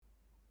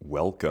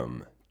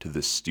Welcome to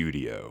the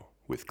studio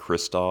with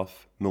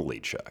Christoph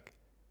Malachuk.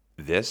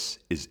 This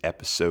is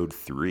episode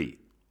 3.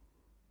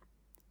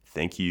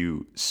 Thank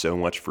you so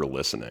much for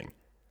listening.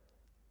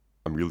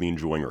 I'm really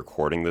enjoying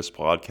recording this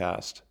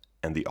podcast,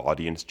 and the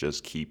audience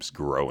just keeps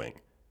growing.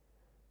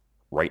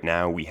 Right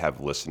now, we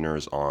have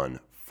listeners on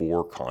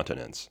 4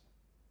 continents: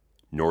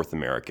 North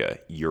America,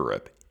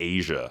 Europe,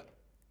 Asia,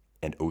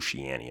 and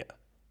Oceania.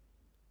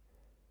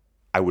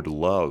 I would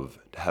love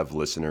to have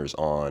listeners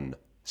on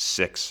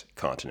 6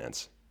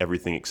 continents,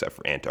 everything except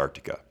for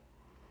Antarctica.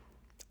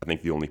 I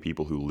think the only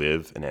people who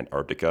live in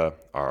Antarctica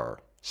are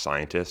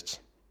scientists.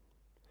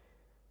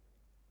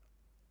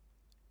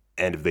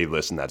 And if they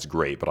listen, that's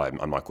great, but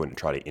I'm not going to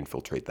try to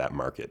infiltrate that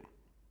market.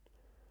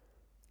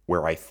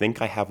 Where I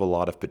think I have a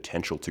lot of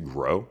potential to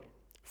grow,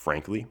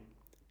 frankly,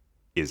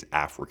 is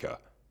Africa.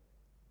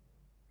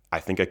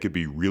 I think I could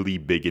be really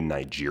big in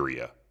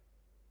Nigeria.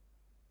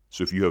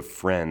 So if you have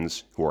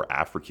friends who are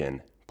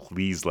African,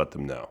 please let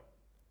them know.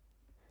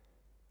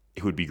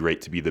 It would be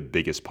great to be the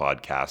biggest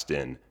podcast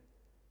in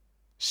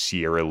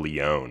Sierra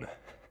Leone,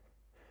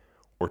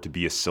 or to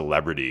be a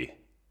celebrity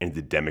in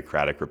the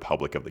Democratic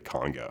Republic of the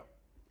Congo.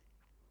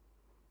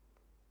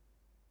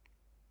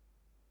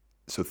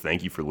 So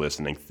thank you for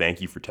listening. Thank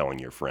you for telling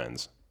your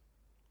friends,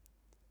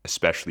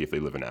 especially if they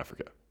live in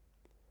Africa.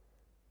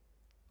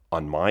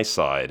 On my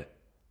side,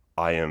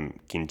 I am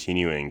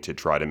continuing to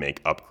try to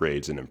make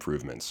upgrades and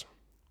improvements.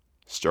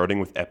 Starting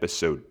with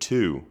episode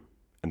 2,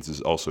 and this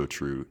is also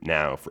true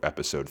now for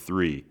episode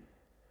 3,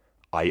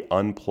 I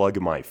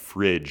unplug my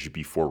fridge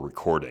before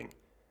recording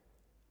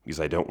because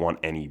I don't want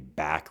any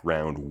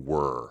background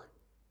whir.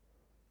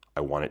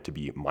 I want it to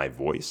be my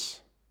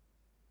voice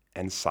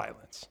and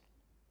silence.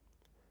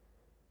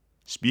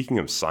 Speaking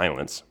of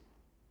silence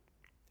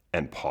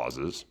and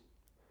pauses,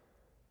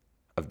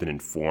 I've been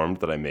informed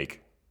that I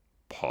make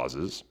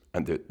pauses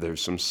and that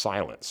there's some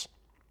silence,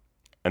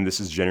 and this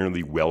is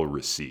generally well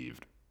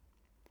received.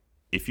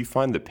 If you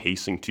find the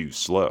pacing too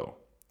slow,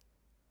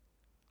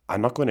 I'm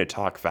not going to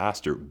talk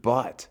faster,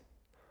 but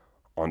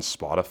on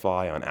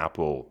Spotify, on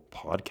Apple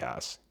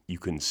Podcasts, you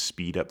can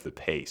speed up the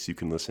pace. You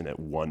can listen at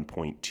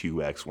 1.2x,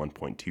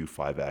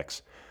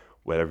 1.25x,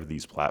 whatever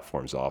these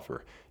platforms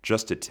offer.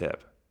 Just a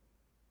tip.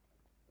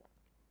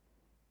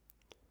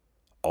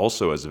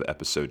 Also, as of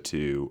episode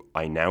 2,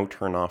 I now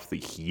turn off the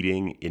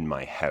heating in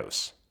my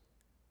house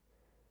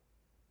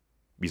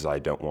because I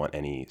don't want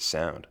any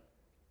sound.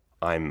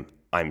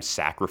 I'm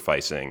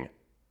sacrificing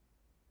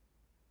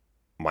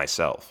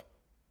myself.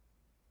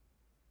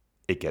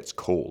 It gets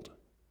cold.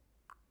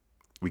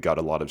 We got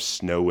a lot of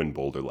snow in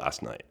Boulder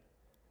last night,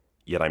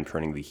 yet I'm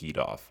turning the heat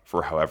off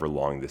for however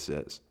long this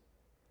is.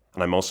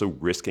 And I'm also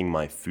risking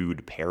my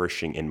food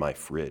perishing in my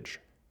fridge.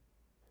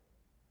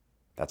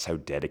 That's how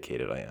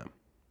dedicated I am.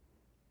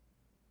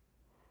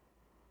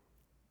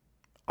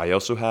 I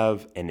also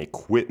have an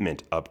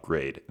equipment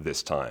upgrade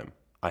this time.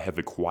 I have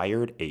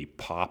acquired a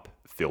pop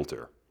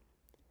filter.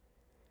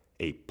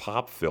 A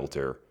pop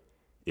filter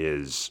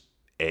is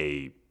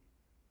a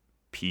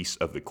piece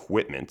of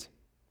equipment,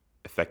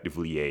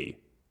 effectively a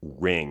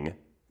ring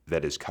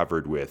that is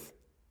covered with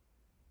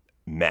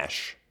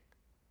mesh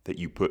that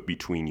you put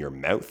between your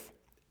mouth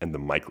and the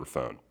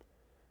microphone.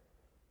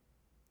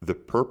 The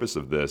purpose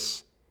of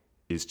this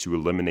is to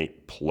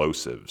eliminate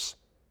plosives.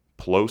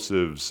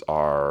 Plosives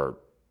are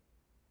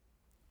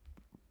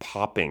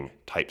popping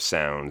type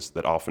sounds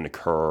that often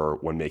occur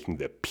when making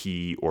the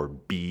P or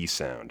B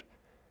sound.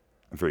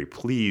 I'm very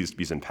pleased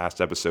because in past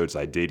episodes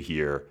I did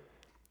hear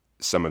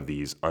some of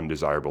these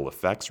undesirable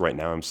effects. Right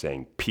now I'm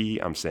saying P,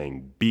 I'm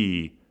saying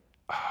B,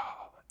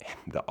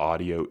 and the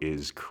audio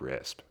is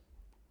crisp.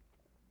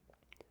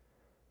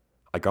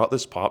 I got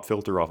this pop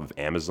filter off of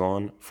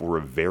Amazon for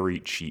a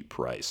very cheap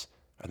price.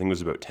 I think it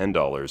was about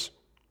 $10.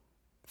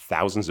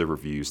 Thousands of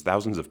reviews,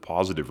 thousands of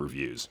positive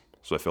reviews,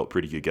 so I felt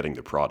pretty good getting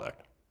the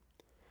product.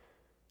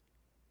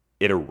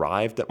 It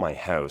arrived at my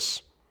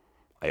house.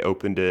 I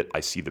opened it, I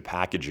see the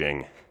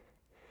packaging,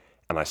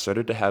 and I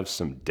started to have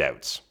some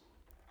doubts.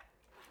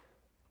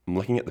 I'm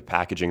looking at the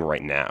packaging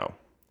right now.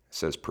 It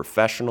says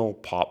professional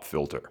pop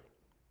filter.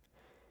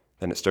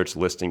 Then it starts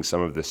listing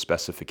some of the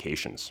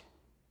specifications.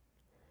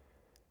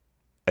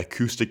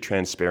 Acoustic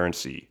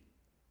transparency,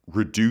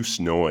 reduce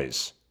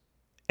noise,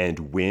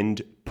 and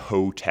wind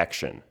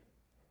protection.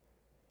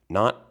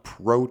 Not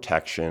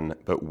protection,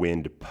 but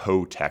wind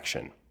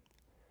protection.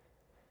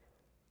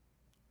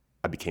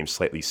 I became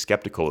slightly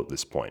skeptical at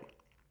this point.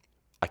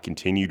 I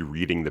continued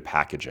reading the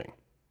packaging.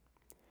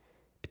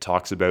 It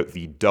talks about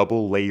the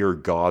double layer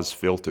gauze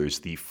filters,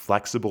 the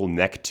flexible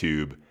neck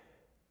tube,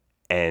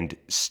 and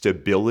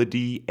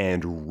stability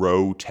and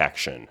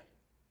rotection.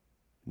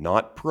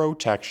 Not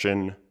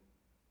protection,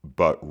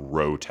 but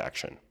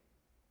rotection.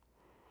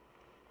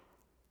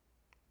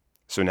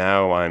 So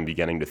now I'm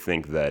beginning to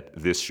think that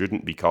this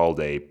shouldn't be called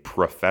a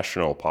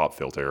professional pop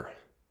filter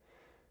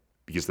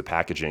because the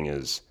packaging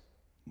is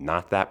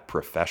not that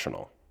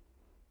professional.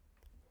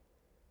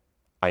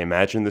 I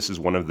imagine this is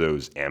one of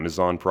those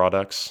Amazon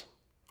products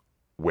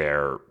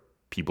where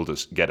people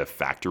to get a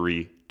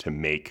factory to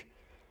make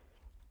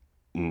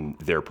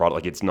their product.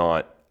 Like, it's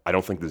not, I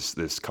don't think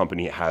this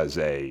company has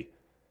a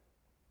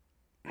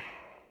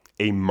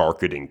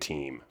marketing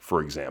team,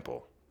 for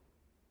example.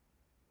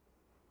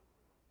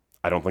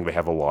 I don't think they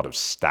have a lot of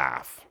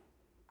staff.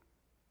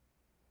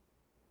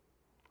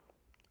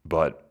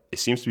 But it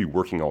seems to be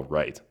working all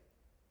right.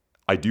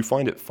 I do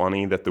find it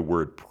funny that the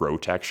word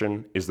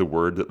protection is the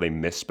word that they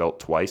misspelt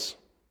twice,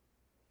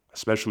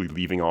 especially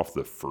leaving off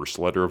the first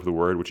letter of the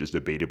word, which is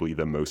debatably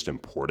the most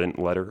important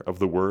letter of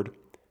the word.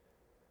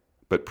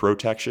 But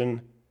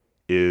protection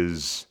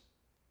is,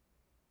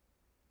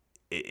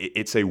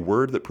 it's a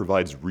word that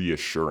provides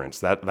reassurance.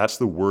 That's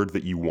the word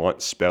that you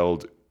want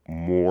spelled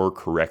more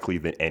correctly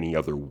than any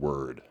other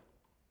word.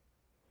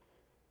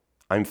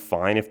 I'm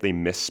fine if they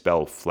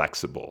misspell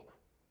flexible.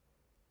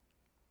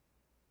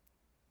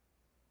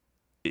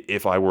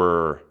 If I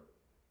were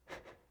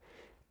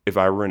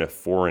in a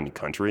foreign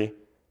country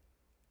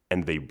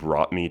and they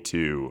brought me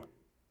to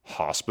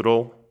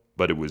hospital,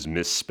 but it was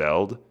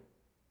misspelled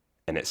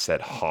and it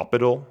said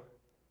hospital,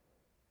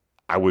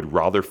 I would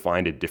rather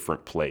find a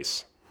different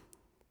place.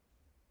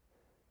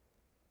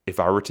 If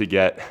I were to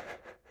get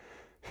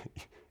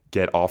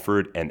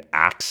offered an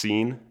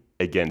vaccine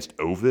against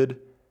Ovid,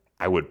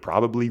 I would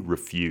probably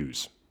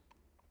refuse.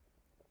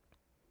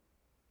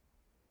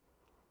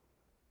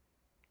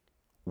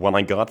 When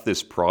I got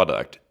this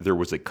product, there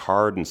was a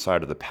card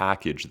inside of the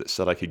package that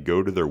said I could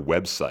go to their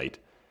website,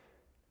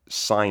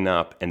 sign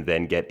up, and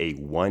then get a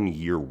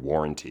 1-year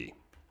warranty.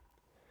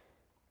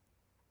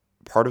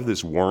 Part of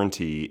this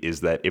warranty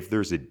is that if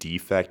there's a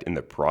defect in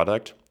the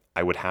product,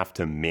 I would have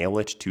to mail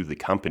it to the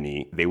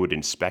company. They would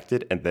inspect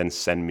it and then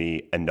send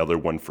me another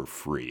one for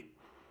free.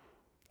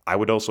 I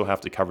would also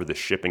have to cover the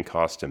shipping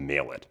cost to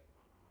mail it.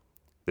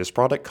 This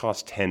product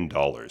costs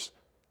 $10.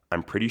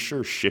 I'm pretty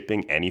sure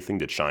shipping anything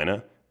to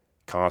China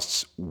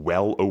costs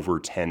well over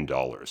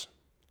 $10.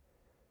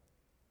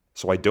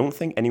 So I don't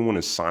think anyone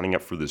is signing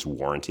up for this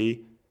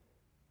warranty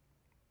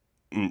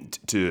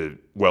first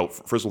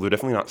of all, they're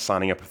definitely not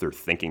signing up if they're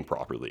thinking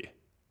properly.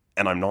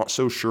 And I'm not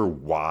so sure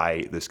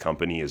why this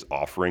company is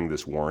offering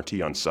this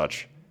warranty on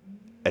such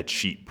a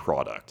cheap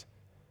product.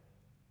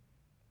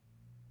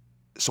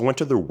 So I went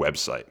to their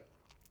website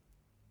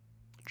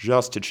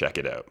just to check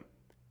it out.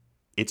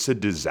 It's a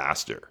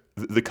disaster.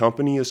 The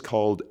company is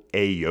called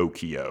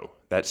Aokio.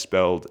 That's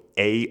spelled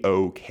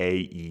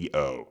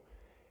A-O-K-E-O.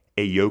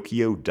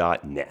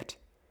 Aokio.net.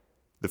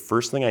 The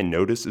first thing I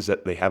noticed is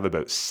that they have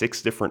about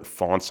 6 different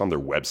fonts on their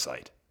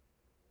website.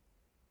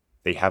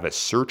 They have a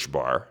search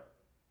bar,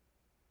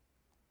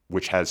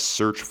 which has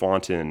search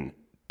font in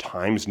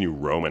Times New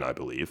Roman, I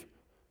believe.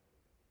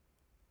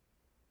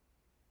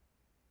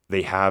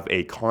 They have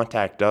a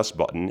contact us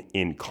button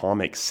in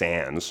Comic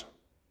Sans.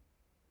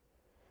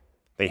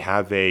 They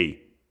have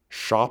a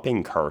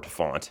shopping cart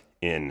font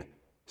in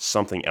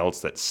something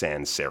else that's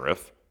sans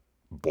serif,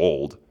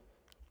 bold,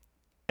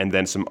 and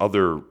then some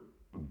other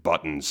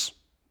buttons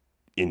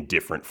in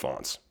different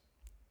fonts.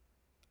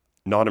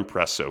 Not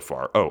impressed so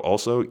far. Oh,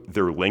 also,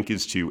 their link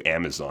is to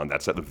Amazon.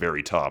 That's at the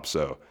very top.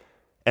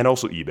 And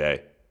also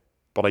eBay.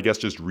 But I guess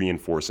just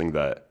reinforcing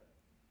that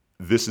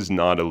this is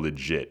not a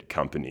legit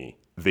company.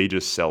 They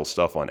just sell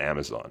stuff on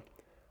Amazon.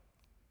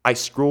 I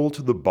scroll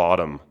to the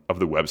bottom of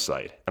the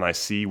website and I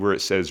see where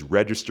it says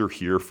register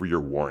here for your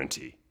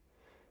warranty.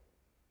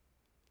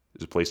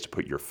 There's a place to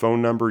put your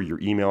phone number, your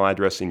email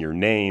address, and your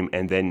name,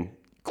 and then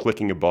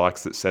clicking a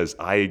box that says,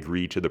 I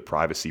agree to the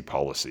privacy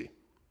policy.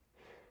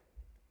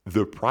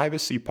 The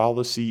privacy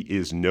policy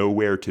is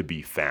nowhere to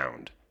be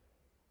found.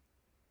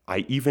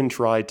 I even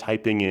tried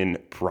typing in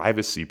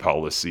privacy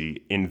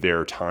policy in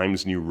their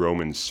Times New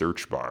Roman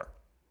search bar.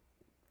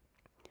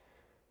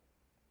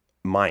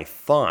 My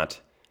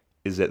thought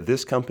is that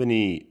this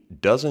company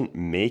doesn't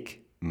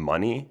make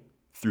money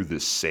through the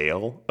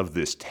sale of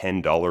this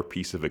 $10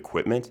 piece of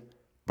equipment,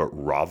 but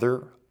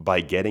rather by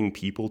getting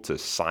people to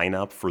sign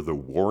up for the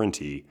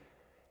warranty,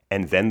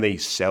 and then they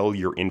sell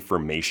your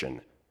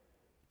information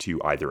to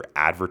either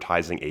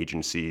advertising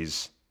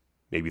agencies,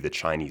 maybe the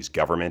Chinese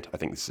government. I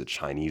think this is a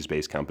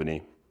Chinese-based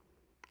company.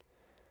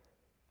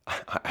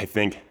 I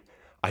think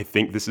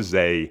this is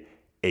a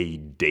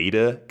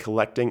data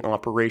collecting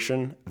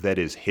operation that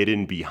is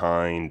hidden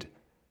behind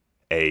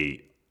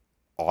a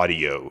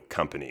audio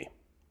company.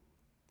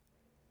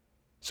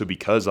 So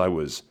because I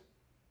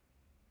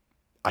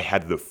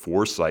had the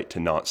foresight to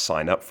not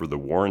sign up for the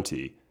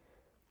warranty,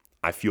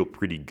 I feel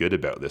pretty good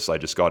about this. I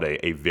just got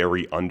a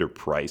very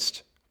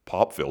underpriced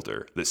pop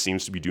filter that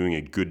seems to be doing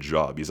a good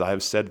job, because I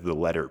have said the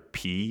letter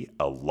P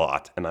a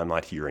lot and I'm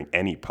not hearing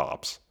any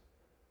pops.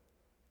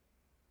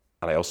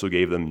 And I also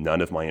gave them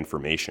none of my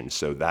information,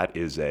 so that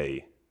is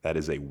a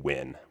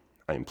win.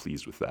 I am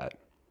pleased with that.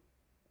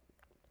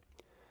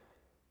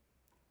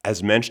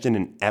 As mentioned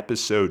in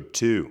episode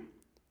 2,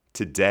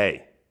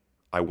 today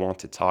I want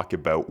to talk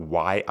about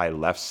why I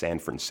left San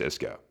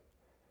Francisco.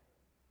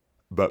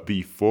 But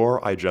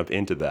before I jump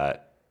into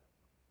that,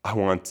 I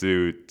want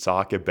to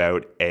talk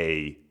about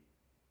a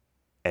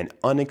an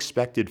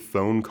unexpected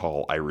phone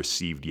call I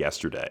received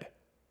yesterday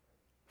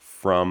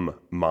from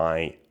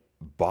my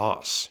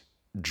boss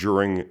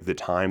during the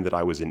time that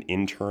I was an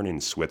intern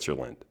in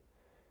Switzerland.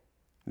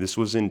 This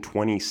was in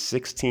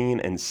 2016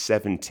 and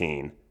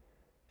 17,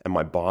 and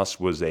my boss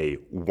was a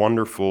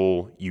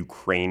wonderful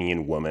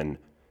Ukrainian woman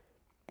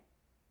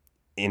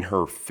in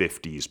her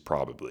 50s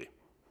probably.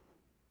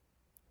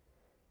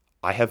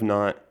 I have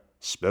not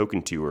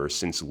spoken to her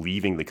since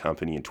leaving the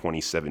company in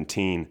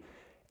 2017,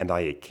 and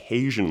I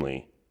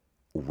occasionally,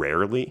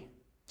 rarely,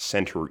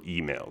 sent her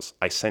emails.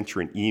 I sent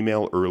her an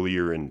email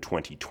earlier in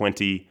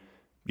 2020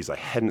 because I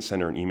hadn't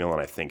sent her an email in,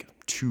 I think,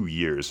 2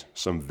 years,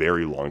 some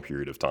very long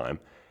period of time.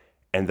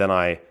 And then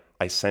I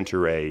sent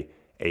her a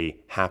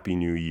Happy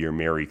New Year,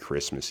 Merry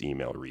Christmas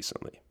email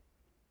recently.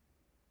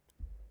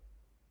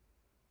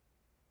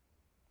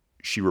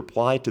 She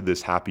replied to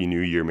this Happy New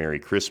Year, Merry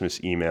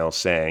Christmas email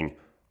saying,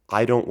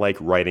 "I don't like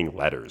writing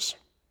letters.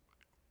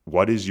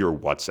 What is your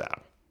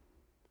WhatsApp?"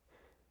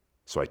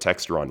 So I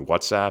text her on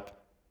WhatsApp,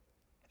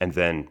 and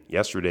then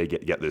yesterday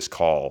get this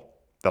call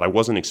that I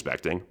wasn't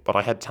expecting, but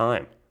I had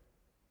time.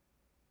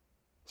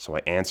 So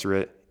I answer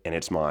it, and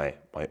it's my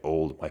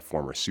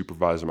former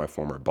supervisor, my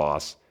former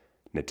boss,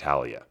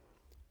 Natalia.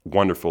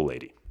 Wonderful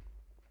lady.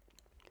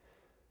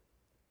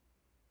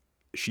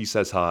 She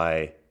says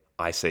hi,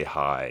 I say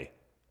hi.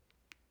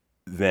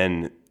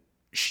 Then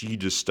she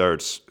just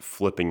starts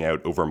flipping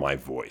out over my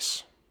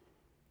voice.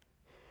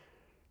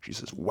 She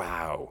says,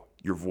 "Wow,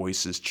 your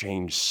voice has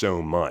changed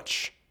so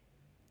much.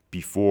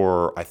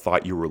 Before, I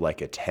thought you were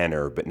like a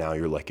tenor, but now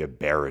you're like a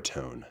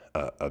baritone,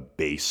 a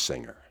bass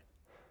singer."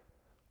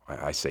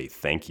 I say,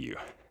 "Thank you."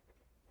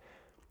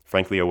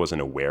 Frankly, I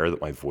wasn't aware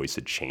that my voice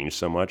had changed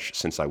so much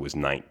since I was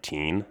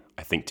 19.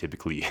 I think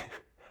typically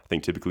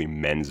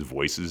men's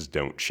voices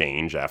don't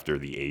change after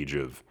the age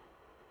of,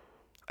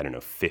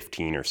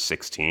 15 or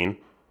 16.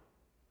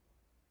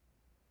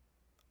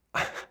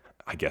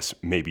 I guess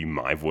maybe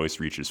my voice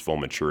reaches full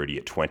maturity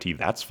at 20.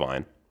 That's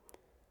fine.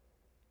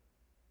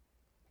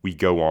 We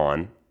go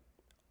on.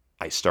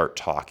 I start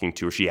talking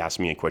to her. She asks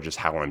me a question, just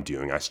how I'm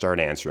doing. I start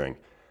answering.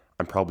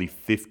 I'm probably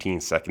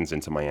 15 seconds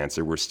into my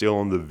answer. We're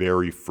still in the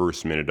very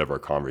first minute of our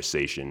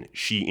conversation.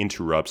 She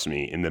interrupts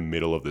me in the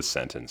middle of the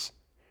sentence.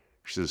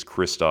 She says,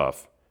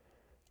 "Christoph,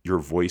 your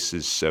voice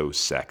is so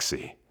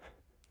sexy."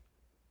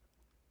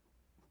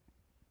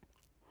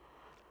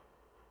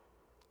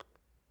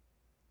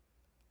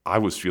 I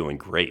was feeling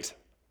great.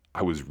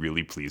 I was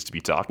really pleased to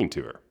be talking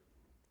to her.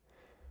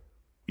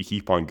 We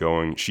keep on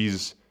going.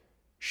 She's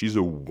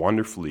a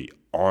wonderfully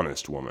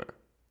honest woman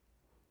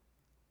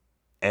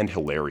and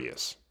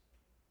hilarious.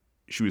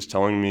 She was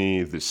telling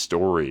me this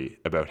story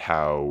about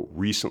how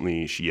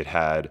recently she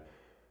had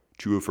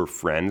two of her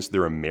friends,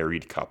 they're a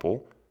married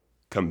couple,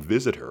 come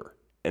visit her,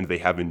 and they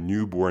have a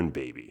newborn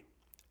baby.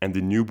 And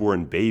the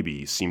newborn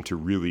baby seemed to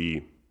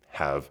really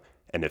have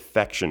an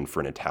affection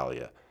for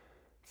Natalia.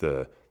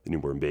 The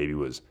newborn baby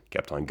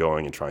kept on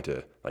going and trying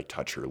to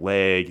touch her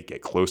leg,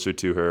 get closer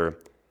to her.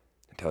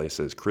 Natalia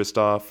says,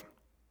 "Christoph,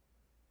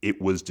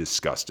 it was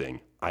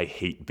disgusting. I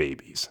hate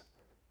babies."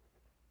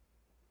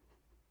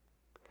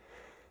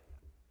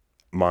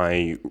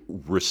 My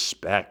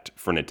respect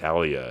for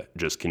Natalia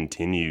just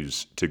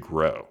continues to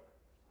grow.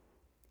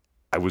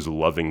 I was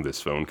loving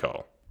this phone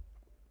call.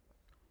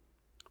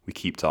 We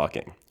keep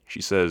talking.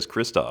 She says,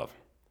 "Christoph,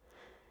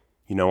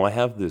 I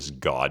have this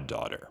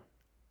goddaughter.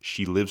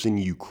 She lives in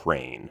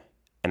Ukraine,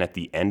 and at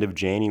the end of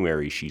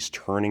January, she's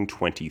turning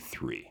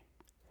 23.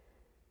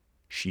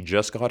 She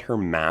just got her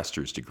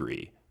master's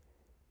degree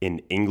in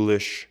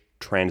English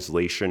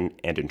translation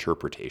and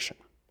interpretation.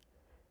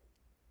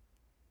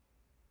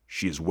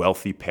 She has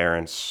wealthy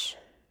parents.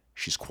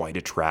 She's quite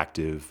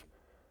attractive.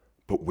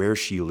 But where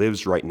she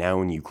lives right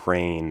now in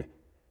Ukraine,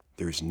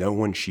 there's no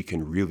one she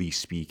can really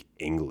speak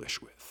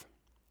English with.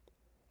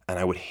 And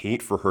I would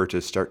hate for her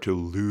to start to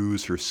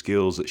lose her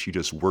skills that she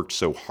just worked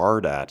so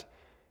hard at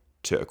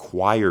to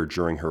acquire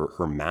during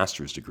her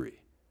master's degree.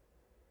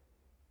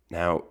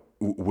 Now,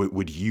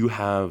 would you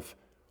have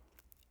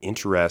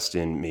interest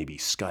in maybe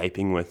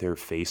Skyping with her,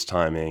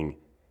 FaceTiming,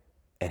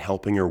 and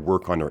helping her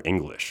work on her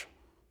English?"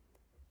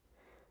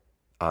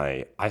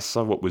 I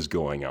saw what was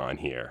going on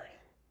here.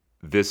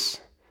 This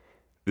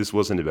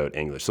wasn't about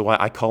English. So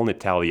I call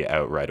Natalia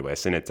out right away. I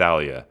say,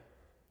 "Natalia,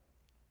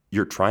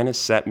 you're trying to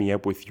set me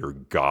up with your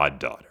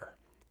goddaughter."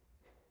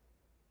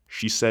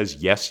 She says,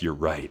 "Yes, you're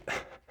right."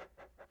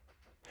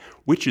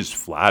 Which is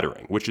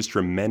flattering, which is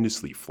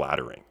tremendously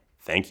flattering.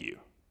 Thank you,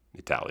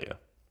 Natalia.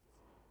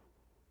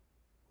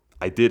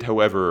 I did,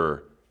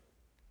 however,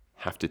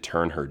 have to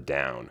turn her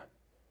down.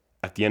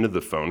 At the end of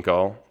the phone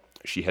call,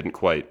 she hadn't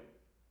quite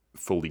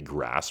fully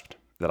grasped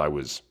that I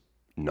was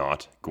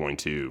not going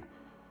to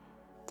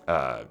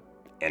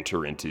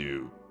enter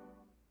into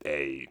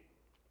a...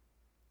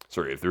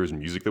 Sorry, if there was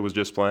music that was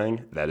just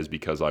playing, that is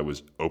because I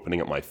was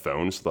opening up my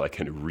phone so that I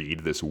could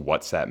read this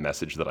WhatsApp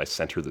message that I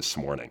sent her this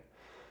morning.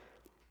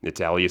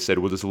 Natalia said,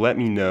 "Well, just let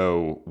me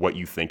know what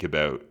you think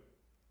about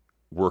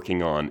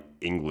working on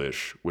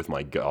English with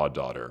my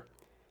goddaughter."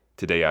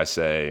 Today I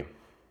say,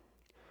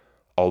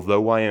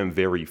 Although I am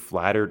very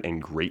flattered and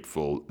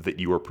grateful that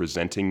you are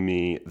presenting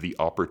me the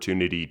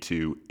opportunity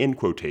to, in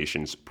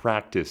quotations,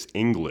 practice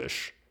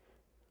English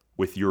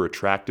with your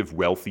attractive,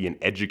 wealthy, and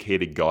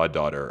educated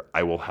goddaughter,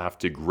 I will have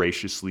to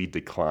graciously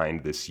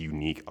decline this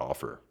unique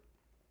offer.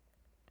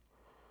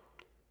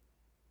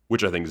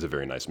 Which I think is a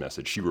very nice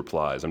message. She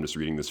replies, I'm just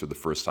reading this for the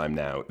first time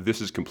now, this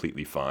is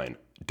completely fine.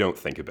 Don't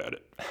think about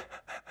it.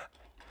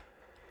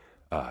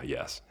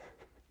 Yes.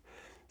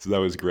 So that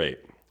was great.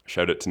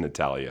 Shout out to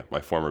Natalia,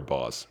 my former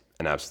boss,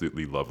 an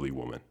absolutely lovely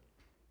woman.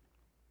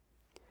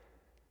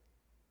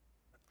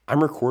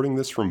 I'm recording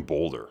this from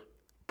Boulder,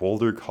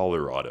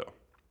 Colorado.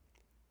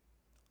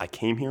 I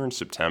came here in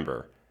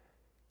September,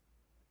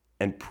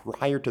 and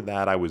prior to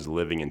that, I was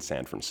living in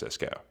San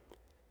Francisco.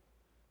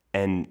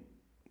 And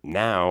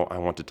now I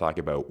want to talk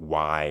about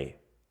why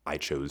I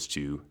chose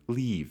to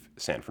leave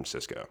San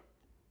Francisco.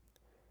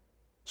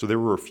 So there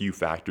were a few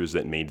factors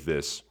that made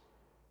this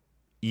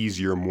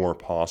easier, more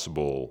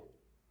possible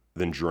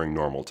than during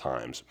normal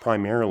times,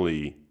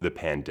 primarily the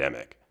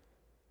pandemic.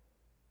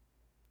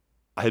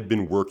 I had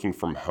been working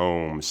from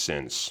home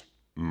since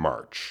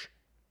March,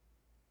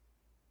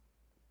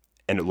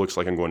 and it looks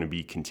like I'm going to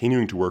be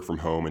continuing to work from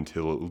home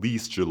until at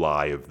least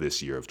July of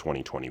this year of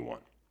 2021.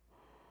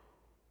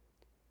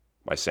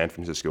 My San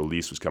Francisco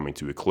lease was coming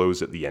to a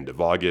close at the end of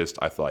August.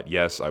 I thought,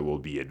 yes, I will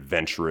be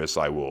adventurous.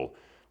 I will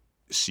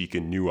seek a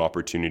new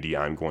opportunity.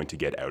 I'm going to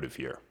get out of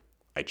here.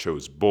 I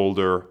chose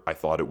Boulder. I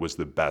thought it was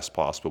the best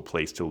possible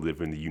place to live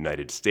in the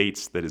United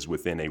States that is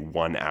within a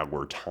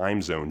 1-hour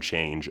time zone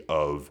change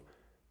of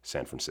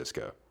San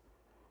Francisco.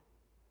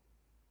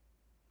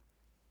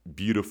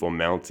 Beautiful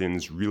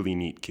mountains, really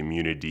neat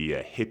community,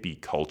 a hippie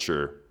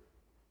culture,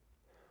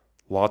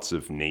 lots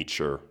of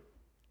nature.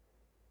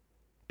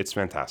 It's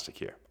fantastic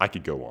here. I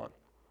could go on.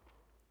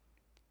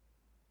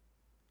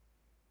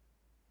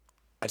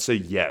 I'd say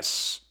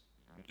yes,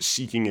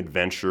 seeking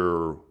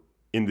adventure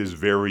in this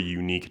very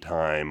unique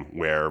time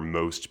where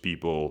most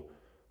people,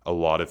 a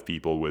lot of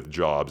people with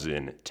jobs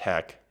in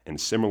tech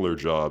and similar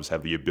jobs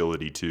have the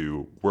ability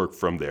to work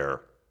from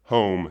their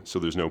home, so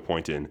there's no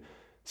point in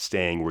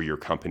staying where your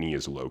company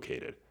is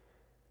located.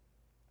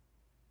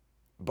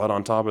 But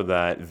on top of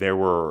that, there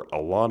were a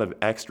lot of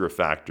extra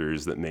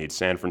factors that made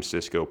San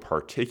Francisco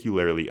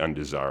particularly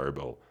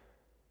undesirable.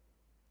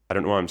 I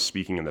don't know why I'm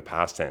speaking in the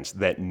past tense,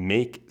 that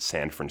make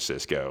San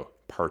Francisco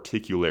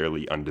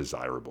particularly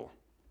undesirable.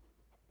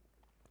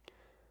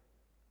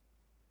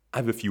 I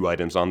have a few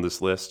items on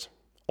this list.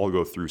 I'll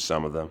go through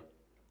some of them.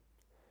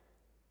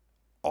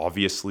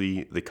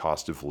 Obviously, the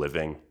cost of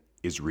living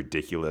is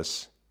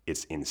ridiculous.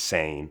 It's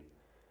insane.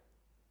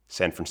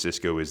 San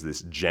Francisco is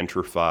this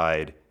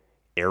gentrified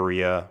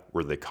area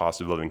where the cost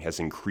of living has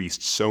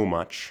increased so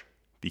much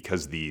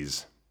because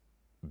these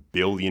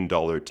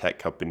billion-dollar tech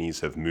companies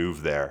have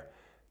moved there.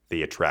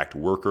 They attract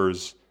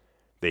workers,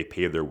 they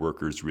pay their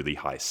workers really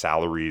high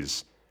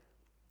salaries,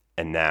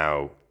 and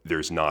now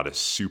there's not a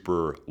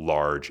super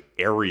large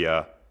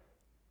area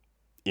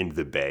in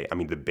the Bay. I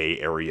mean, the Bay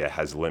Area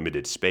has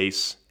limited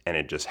space, and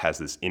it just has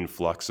this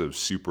influx of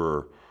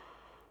super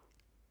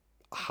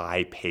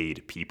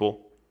high-paid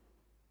people,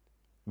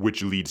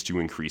 which leads to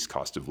increased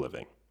cost of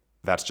living.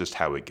 That's just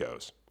how it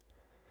goes.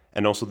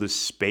 And also the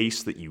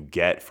space that you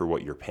get for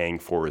what you're paying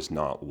for is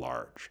not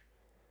large.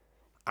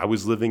 I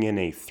was living in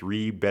a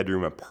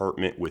 3-bedroom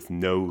apartment with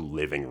no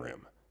living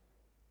room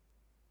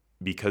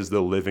because the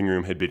living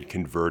room had been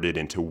converted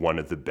into one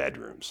of the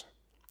bedrooms.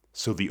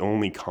 So the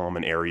only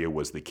common area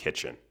was the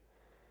kitchen.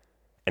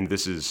 And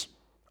this is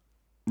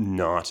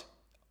not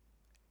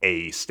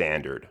a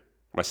standard.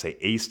 When I say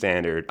a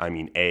standard, I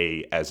mean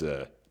a as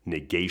a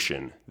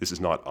negation. This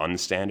is not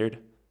unstandard.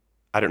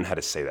 I don't know how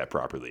to say that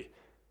properly.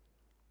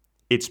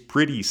 It's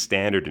pretty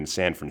standard in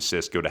San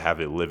Francisco to have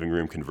a living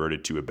room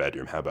converted to a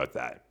bedroom. How about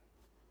that?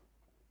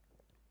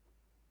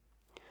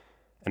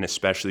 And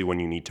especially when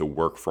you need to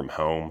work from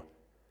home,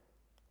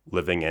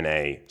 living in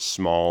a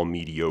small,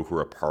 mediocre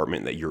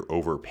apartment that you're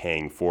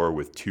overpaying for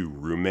with 2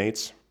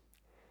 roommates,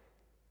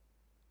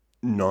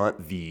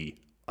 not the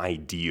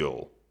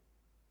ideal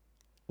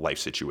life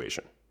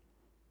situation.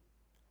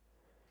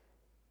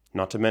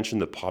 Not to mention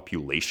the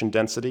population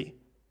density.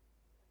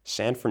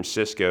 San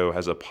Francisco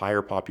has a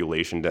higher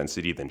population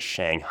density than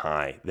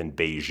Shanghai, than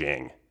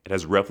Beijing. It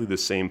has roughly the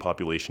same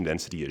population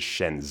density as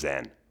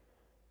Shenzhen.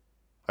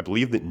 I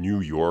believe that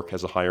New York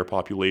has a higher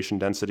population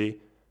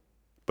density,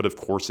 but of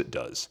course it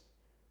does.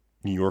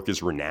 New York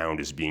is renowned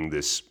as being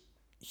this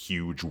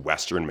huge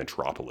Western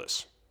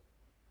metropolis.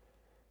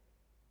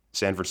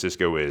 San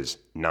Francisco is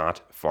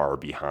not far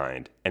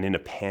behind. And in a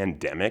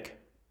pandemic,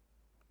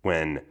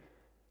 when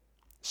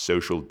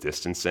social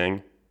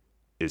distancing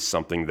is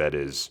something that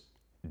is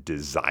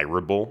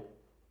desirable,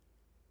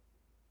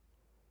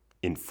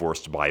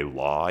 enforced by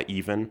law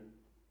even,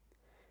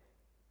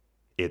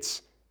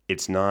 it's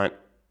not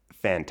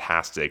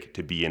fantastic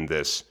to be in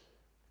this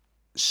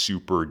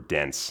super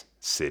dense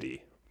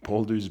city.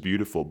 Boulder's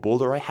beautiful.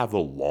 Boulder, I have a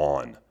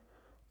lawn.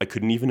 I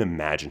couldn't even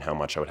imagine how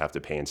much I would have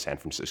to pay in San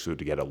Francisco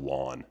to get a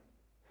lawn.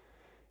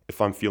 If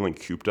I'm feeling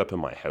cooped up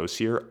in my house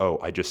here,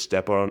 I just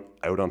step out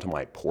onto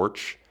my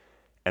porch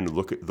and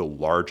look at the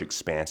large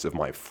expanse of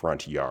my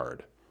front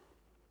yard.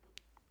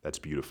 That's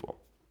beautiful.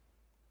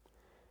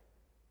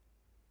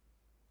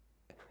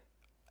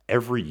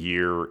 Every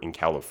year in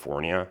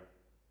California,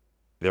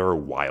 there are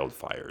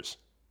wildfires.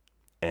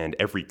 And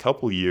every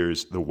couple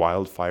years, the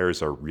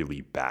wildfires are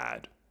really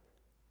bad.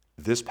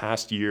 This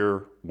past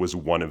year was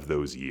one of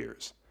those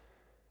years.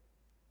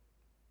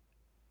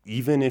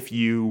 Even if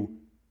you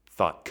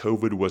thought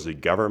COVID was a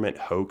government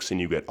hoax and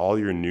you get all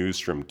your news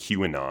from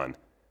QAnon,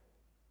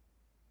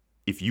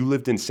 if you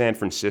lived in San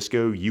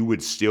Francisco, you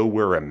would still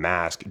wear a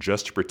mask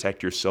just to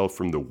protect yourself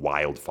from the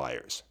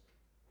wildfires.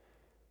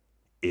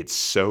 It's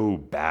so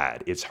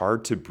bad. It's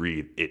hard to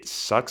breathe. It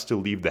sucks to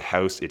leave the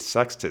house. It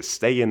sucks to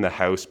stay in the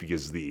house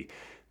because the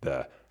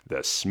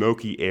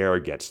smoky air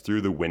gets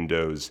through the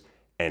windows,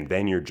 and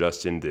then you're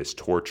just in this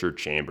torture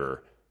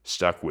chamber,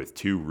 stuck with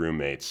two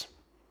roommates,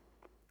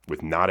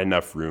 with not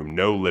enough room,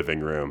 no living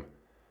room,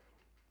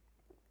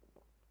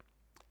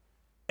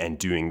 and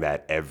doing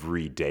that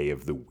every day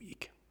of the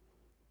week.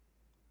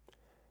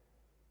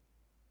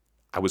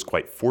 I was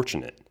quite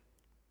fortunate.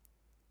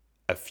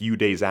 A few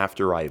days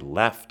after I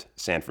left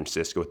San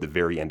Francisco at the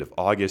very end of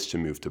August to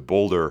move to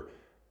Boulder,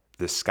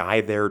 the sky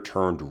there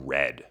turned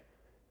red.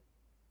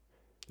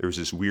 There was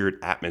this weird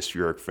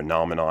atmospheric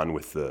phenomenon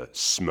with the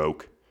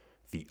smoke,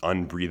 the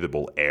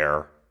unbreathable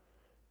air,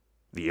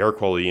 the air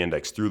quality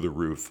index through the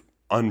roof,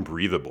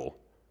 unbreathable.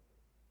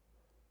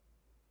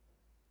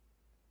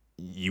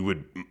 You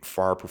would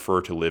far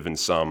prefer to live in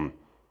some,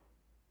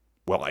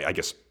 well, I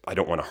guess I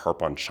don't want to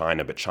harp on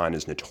China, but China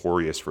is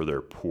notorious for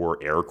their poor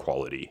air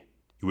quality.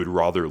 You would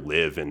rather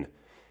live in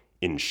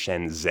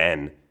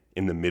Shenzhen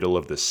in the middle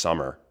of the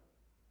summer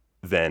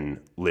than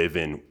live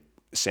in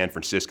San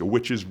Francisco,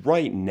 which is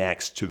right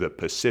next to the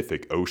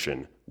Pacific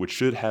Ocean, which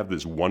should have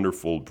this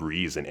wonderful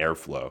breeze and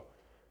airflow.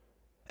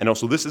 And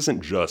also, this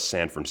isn't just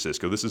San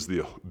Francisco. This is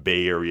the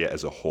Bay Area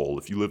as a whole.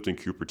 If you lived in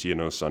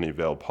Cupertino,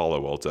 Sunnyvale,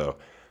 Palo Alto,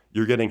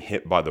 you're getting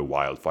hit by the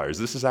wildfires.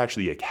 This is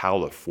actually a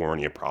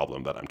California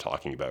problem that I'm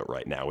talking about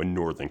right now, a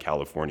Northern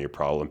California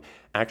problem.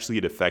 Actually,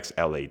 it affects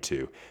LA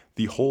too.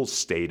 The whole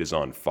state is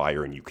on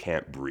fire and you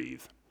can't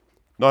breathe.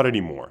 Not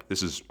anymore.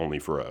 This is only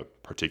for a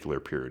particular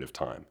period of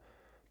time.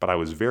 But I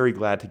was very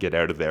glad to get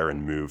out of there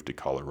and move to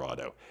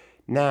Colorado.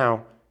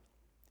 Now,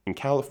 in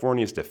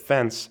California's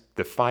defense,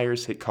 the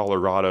fires hit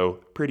Colorado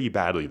pretty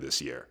badly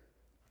this year.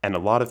 And a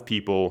lot of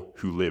people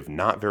who live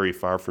not very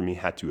far from me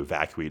had to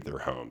evacuate their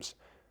homes.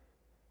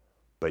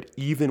 But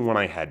even when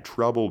I had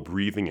trouble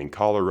breathing in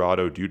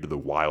Colorado due to the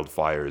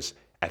wildfires,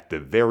 at the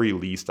very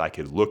least I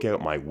could look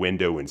out my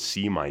window and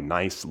see my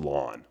nice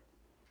lawn.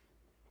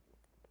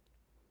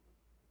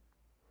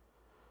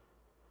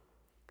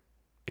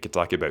 I could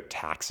talk about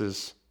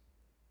taxes.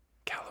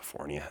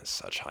 California has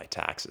such high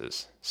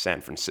taxes.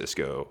 San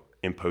Francisco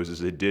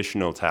imposes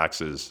additional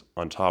taxes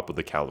on top of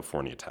the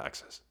California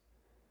taxes.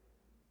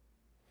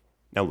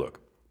 Now look,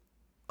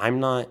 I'm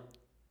not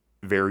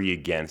very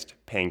against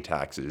paying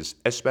taxes,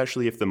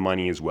 especially if the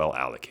money is well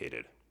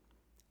allocated.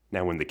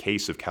 Now, in the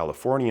case of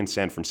California and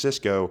San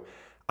Francisco,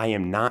 I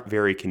am not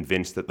very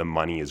convinced that the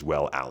money is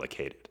well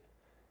allocated.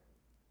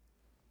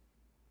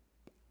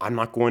 I'm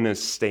not going to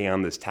stay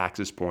on this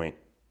taxes point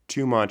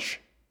too much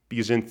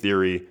because in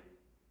theory,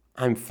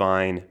 I'm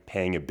fine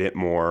paying a bit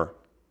more,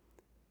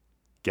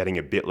 getting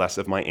a bit less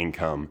of my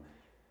income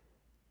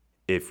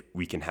if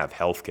we can have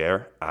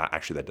healthcare.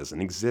 Actually, that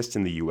doesn't exist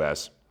in the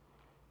US.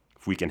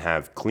 If we can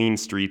have clean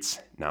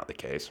streets, not the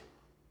case.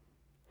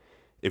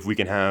 If we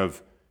can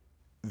have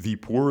the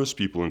poorest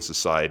people in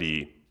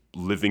society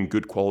living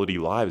good quality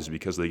lives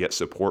because they get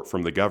support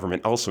from the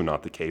government, also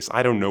not the case.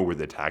 I don't know where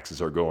the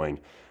taxes are going,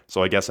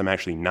 so I guess I'm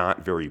actually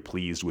not very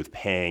pleased with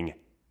paying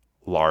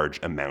large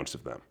amounts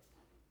of them.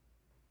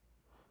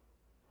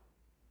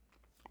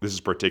 This is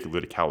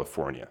particular to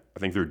California. I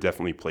think there are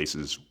definitely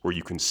places where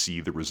you can see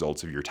the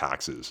results of your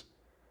taxes.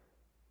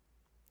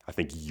 I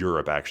think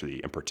Europe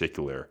actually, in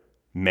particular,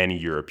 many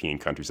European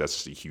countries, that's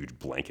just a huge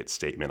blanket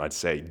statement. I'd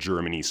say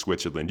Germany,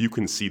 Switzerland, you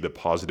can see the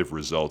positive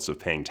results of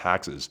paying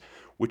taxes,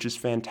 which is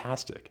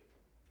fantastic.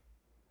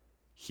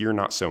 Here,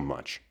 not so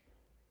much.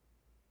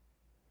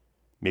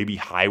 Maybe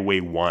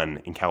Highway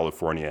 1 in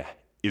California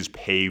is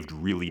paved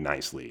really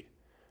nicely.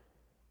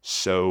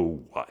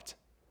 So what?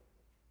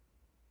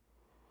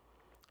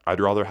 I'd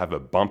rather have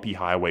a bumpy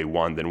Highway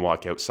 1 than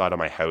walk outside of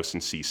my house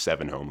and see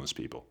 7 homeless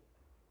people.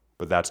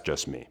 But that's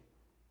just me.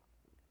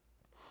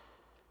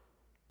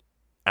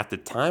 At the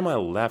time I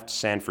left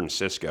San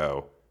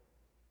Francisco,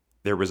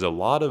 there was a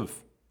lot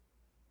of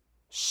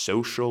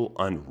social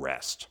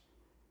unrest.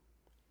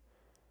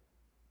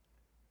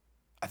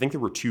 I think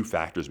there were 2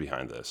 factors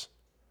behind this.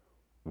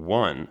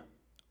 One,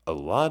 a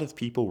lot of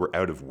people were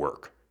out of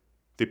work.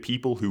 The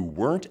people who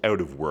weren't out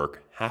of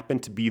work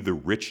happened to be the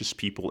richest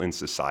people in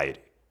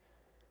society.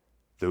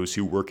 Those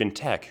who work in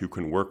tech, who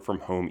can work from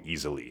home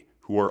easily,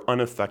 who are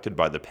unaffected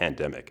by the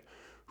pandemic,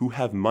 who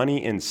have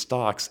money in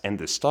stocks, and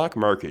the stock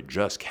market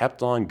just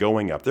kept on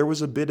going up. There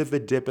was a bit of a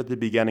dip at the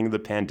beginning of the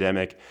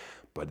pandemic,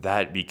 But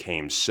that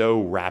became so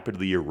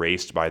rapidly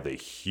erased by the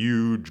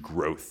huge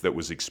growth that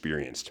was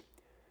experienced,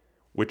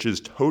 which is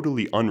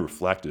totally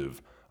unreflective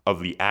of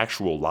the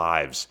actual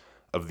lives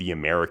of the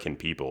American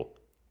people,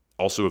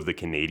 also of the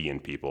Canadian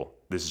people.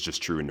 This is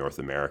just true in North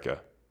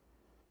America.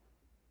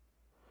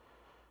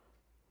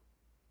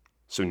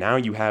 So now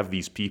you have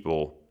these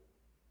people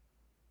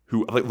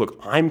who, like, look,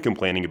 I'm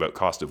complaining about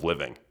cost of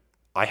living.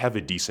 I have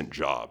a decent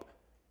job.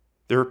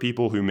 There are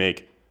people who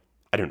make,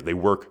 I don't know, they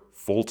work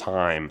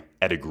full-time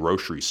at a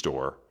grocery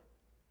store,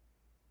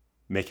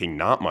 making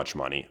not much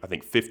money. I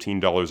think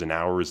 $15 an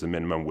hour is the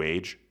minimum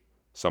wage,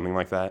 something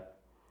like that.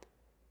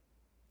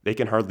 They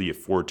can hardly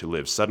afford to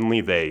live.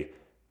 Suddenly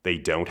they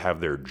don't have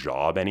their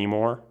job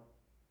anymore.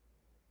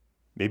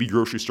 Maybe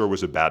grocery store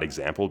was a bad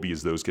example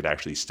because those could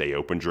actually stay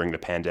open during the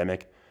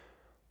pandemic.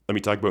 Let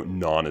me talk about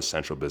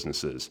non-essential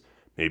businesses.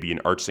 Maybe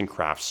an arts and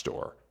crafts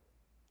store,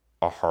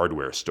 a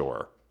hardware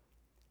store.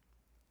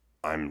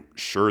 I'm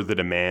sure the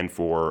demand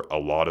for a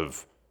lot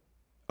of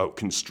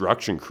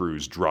construction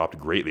crews dropped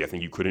greatly. I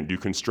think you couldn't do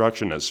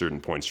construction at certain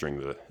points during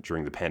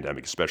the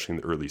pandemic, especially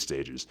in the early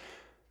stages.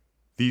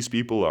 These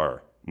people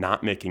are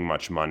not making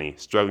much money,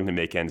 struggling to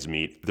make ends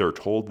meet. They're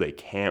told they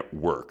can't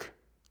work.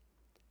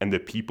 And the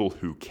people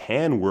who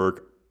can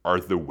work are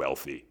the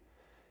wealthy.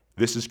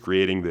 This is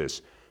creating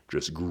this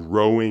just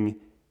growing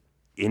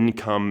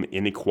income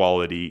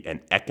inequality,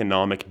 an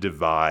economic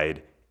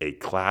divide, a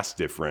class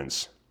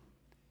difference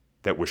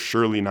that was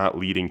surely not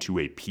leading to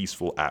a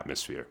peaceful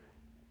atmosphere.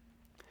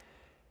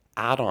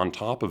 Add on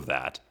top of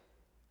that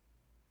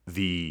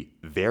the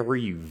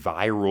very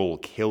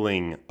viral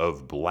killing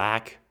of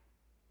black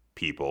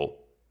people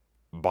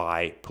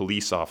by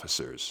police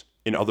officers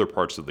in other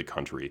parts of the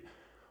country,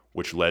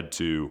 which led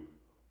to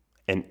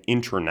an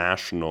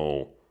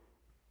international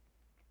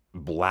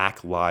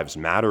Black Lives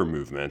Matter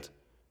movement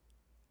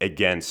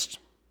against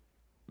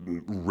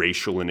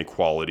racial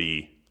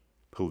inequality,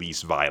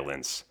 police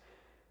violence.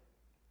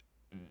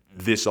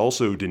 This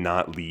also did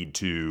not lead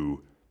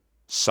to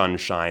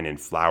sunshine and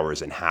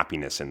flowers and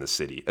happiness in the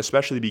city,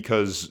 especially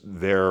because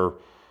there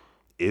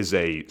is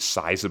a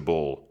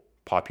sizable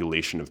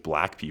population of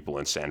black people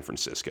in San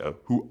Francisco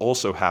who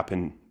also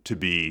happen to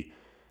be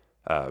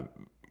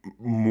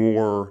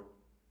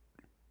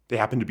they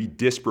happen to be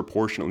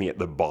disproportionately at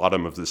the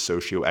bottom of the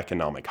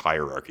socioeconomic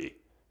hierarchy.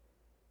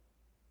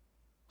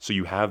 So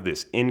you have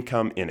this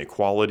income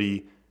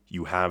inequality,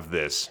 you have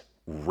this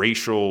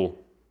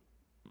racial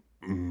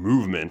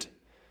movement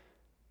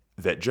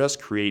that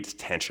just creates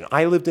tension.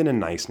 I lived in a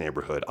nice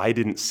neighborhood. I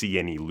didn't see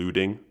any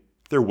looting.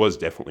 There was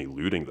definitely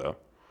looting, though.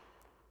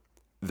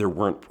 There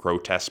weren't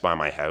protests by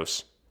my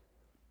house.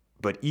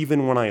 But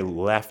even when I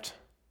left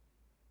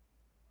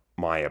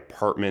my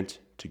apartment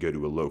to go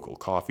to a local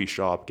coffee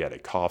shop, get a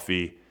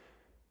coffee,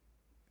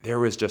 there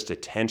was just a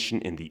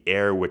tension in the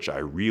air which I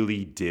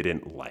really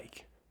didn't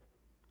like.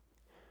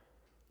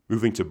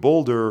 Moving to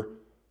Boulder,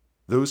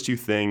 those two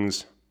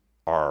things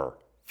are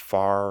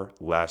far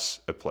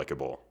less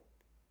applicable.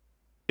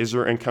 Is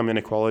there income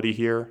inequality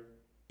here?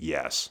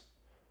 Yes.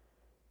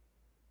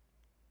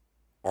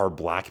 Are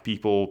black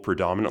people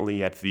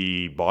predominantly at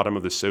the bottom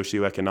of the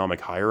socioeconomic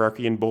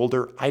hierarchy in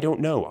Boulder? I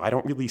don't know. I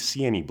don't really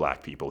see any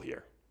black people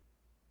here.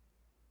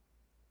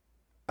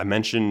 I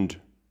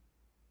mentioned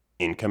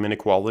income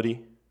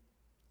inequality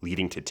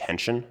leading to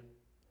tension.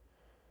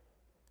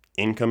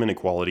 Income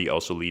inequality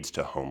also leads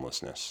to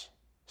homelessness.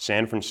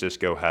 San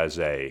Francisco has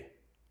an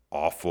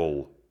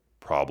awful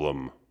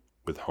problem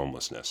with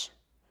homelessness.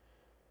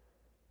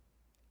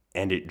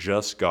 And it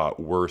just got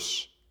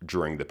worse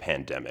during the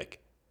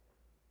pandemic.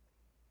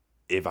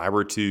 If I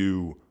were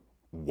to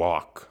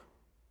walk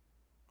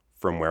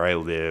from where I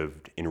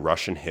lived in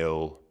Russian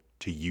Hill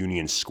to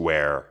Union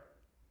Square,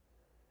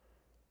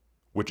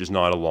 which is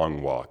not a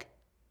long walk,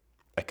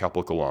 a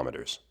couple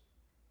kilometers,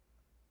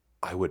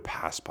 I would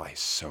pass by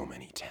so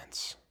many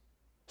tents.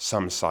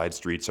 Some side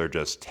streets are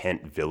just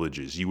tent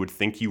villages. You would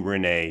think you were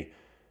in a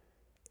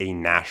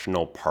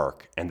national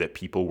park and that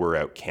people were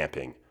out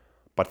camping,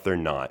 but they're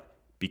not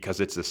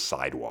because it's a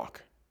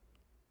sidewalk.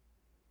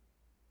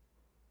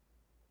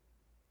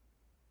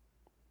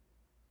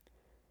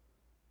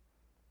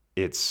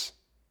 It's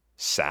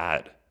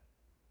sad.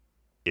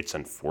 It's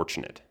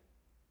unfortunate.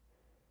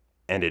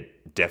 And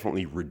it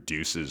definitely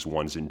reduces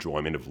one's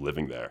enjoyment of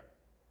living there.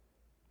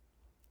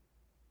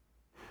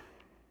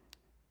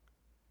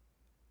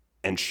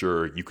 And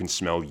sure, you can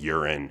smell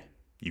urine,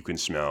 you can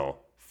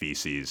smell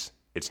feces.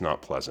 It's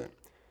not pleasant.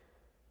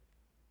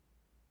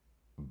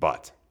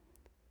 But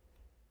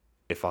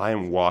if I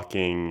am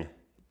walking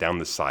down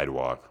the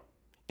sidewalk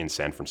in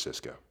San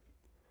Francisco,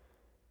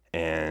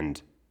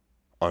 and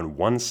on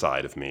one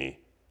side of me,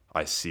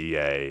 I see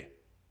a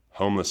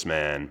homeless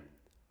man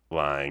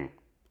lying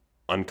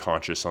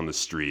unconscious on the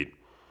street,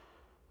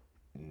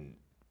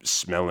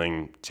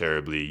 smelling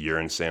terribly,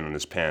 urine stain on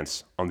his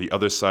pants. On the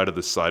other side of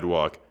the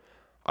sidewalk,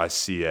 I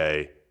see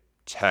a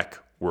tech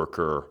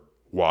worker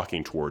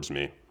walking towards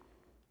me.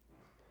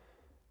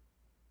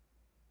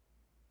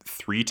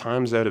 3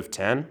 times out of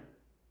 10,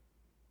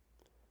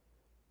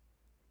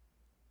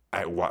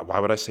 why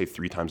would I say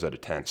 3 times out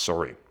of 10?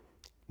 Sorry.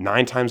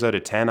 9 times out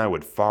of 10, I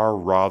would far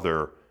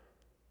rather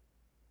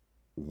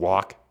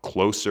walk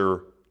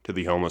closer to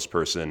the homeless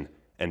person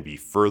and be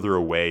further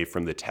away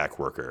from the tech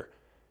worker,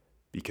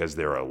 because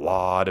there are a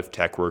lot of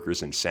tech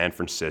workers in San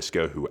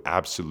Francisco who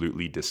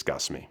absolutely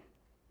disgust me.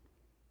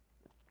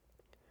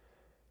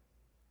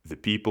 The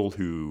people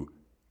who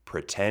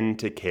pretend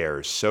to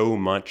care so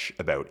much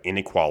about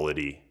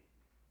inequality,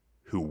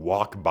 who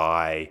walk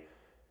by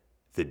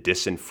the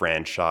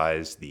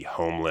disenfranchised, the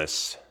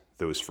homeless,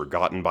 those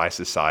forgotten by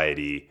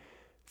society,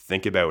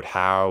 think about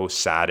how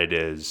sad it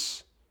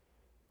is,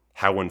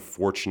 how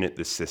unfortunate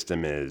the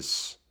system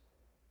is,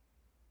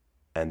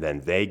 and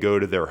then they go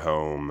to their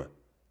home,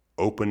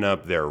 open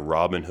up their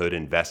Robinhood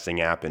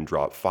investing app and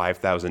drop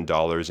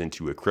 $5,000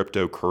 into a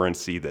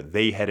cryptocurrency that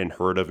they hadn't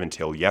heard of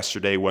until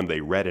yesterday when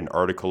they read an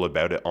article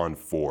about it on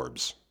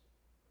Forbes.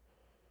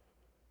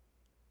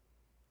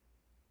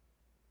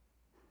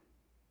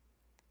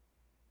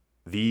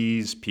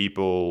 These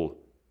people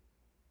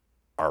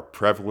are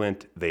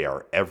prevalent, they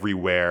are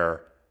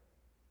everywhere.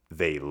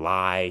 They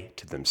lie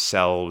to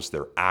themselves,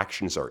 their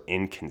actions are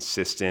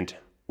inconsistent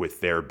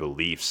with their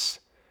beliefs.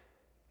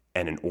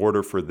 And in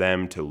order for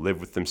them to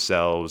live with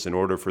themselves, in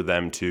order for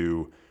them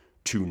to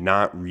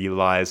not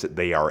realize that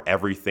they are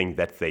everything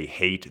that they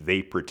hate,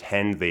 they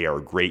pretend they are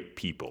great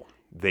people.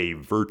 They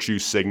virtue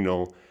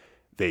signal,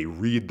 they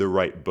read the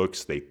right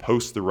books, they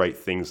post the right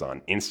things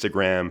on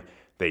Instagram,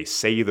 they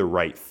say the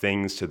right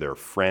things to their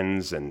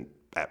friends and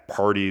at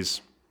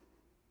parties.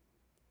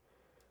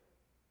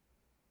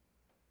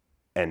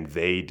 And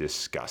they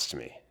disgust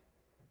me.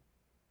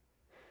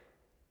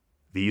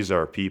 These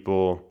are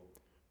people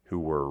who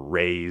were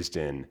raised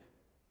in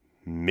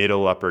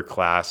middle upper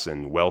class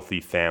and wealthy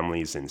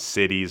families in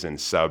cities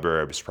and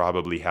suburbs,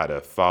 probably had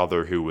a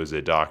father who was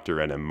a doctor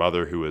and a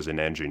mother who was an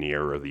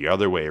engineer, or the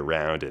other way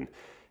around, and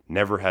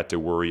never had to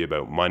worry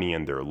about money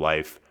in their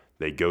life.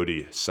 They go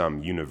to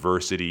some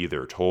university,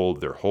 they're told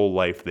their whole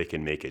life they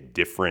can make a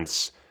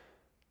difference.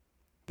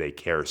 They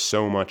care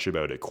so much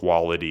about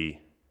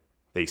equality.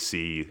 They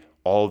see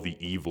all the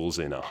evils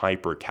in a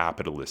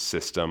hyper-capitalist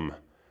system.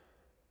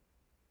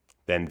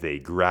 Then they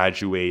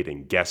graduate,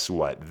 and guess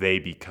what? They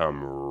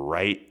become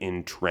right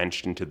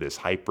entrenched into this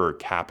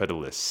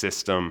hyper-capitalist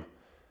system.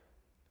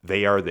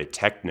 They are the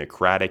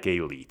technocratic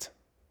elite.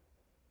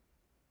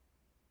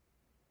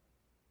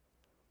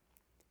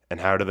 And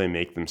how do they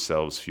make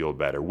themselves feel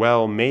better?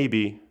 Well,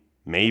 maybe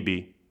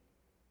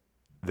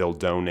they'll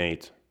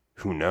donate,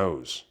 who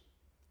knows,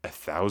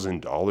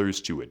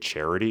 $1,000 to a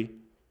charity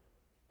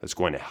that's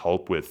going to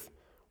help with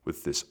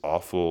this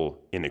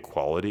awful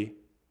inequality.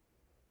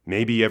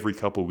 Maybe every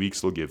couple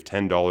weeks they'll give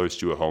 $10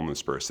 to a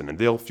homeless person, and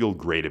they'll feel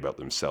great about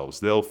themselves.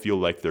 They'll feel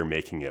like they're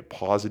making a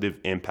positive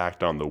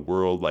impact on the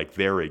world, like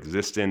their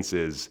existence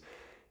is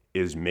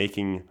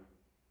making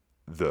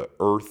the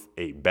earth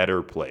a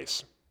better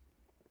place.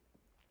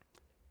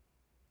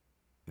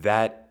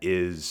 That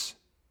is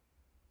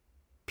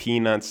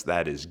peanuts,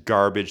 that is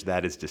garbage,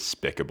 that is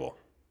despicable.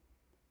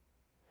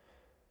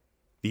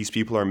 These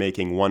people are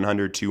making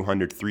 $100,000,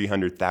 $200,000,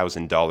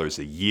 $300,000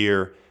 a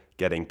year,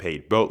 getting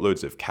paid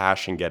boatloads of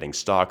cash and getting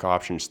stock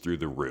options through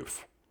the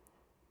roof.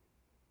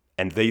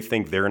 And they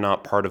think they're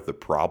not part of the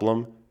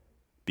problem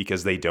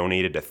because they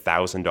donated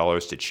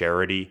 $1,000 to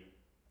charity,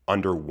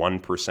 under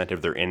 1%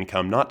 of their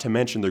income, not to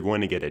mention they're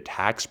going to get a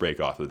tax break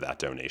off of that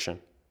donation.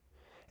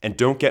 And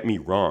don't get me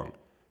wrong,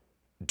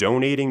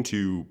 donating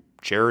to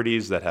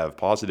charities that have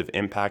positive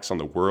impacts on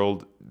the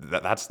world,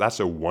 that's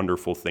a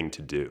wonderful thing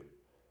to do.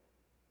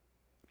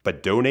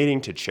 But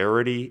donating to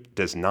charity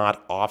does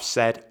not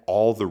offset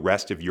all the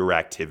rest of your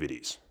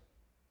activities.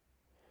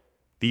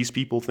 These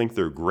people think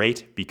they're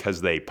great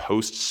because they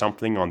post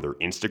something on their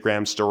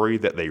Instagram story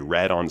that they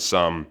read on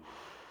some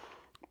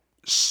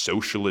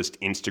socialist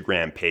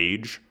Instagram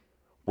page,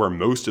 where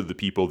most of the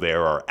people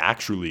there are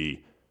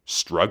actually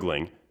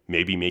struggling,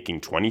 maybe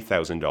making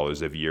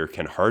 $20,000 a year,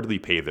 can hardly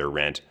pay their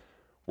rent,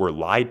 were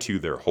lied to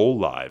their whole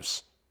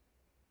lives,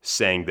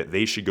 saying that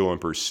they should go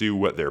and pursue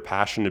what they're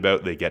passionate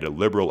about. They get a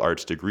liberal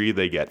arts degree,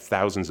 they get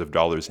thousands of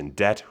dollars in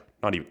debt,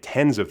 not even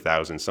tens of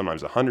thousands,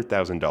 sometimes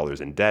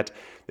 $100,000 in debt.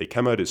 They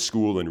come out of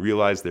school and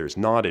realize there's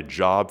not a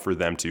job for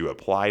them to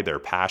apply their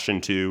passion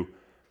to.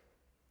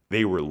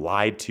 They were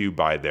lied to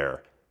by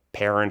their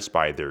parents,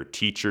 by their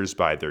teachers,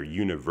 by their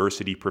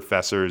university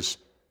professors.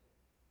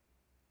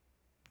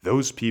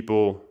 Those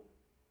people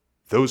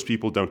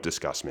don't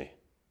disgust me.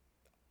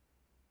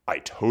 I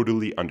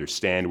totally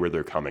understand where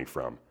they're coming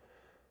from.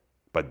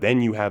 But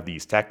then you have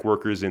these tech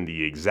workers in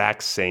the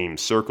exact same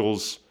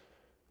circles,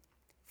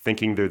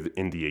 thinking they're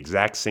in the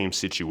exact same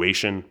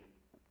situation,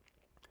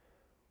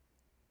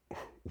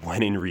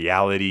 when in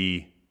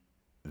reality,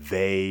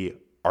 they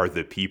are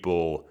the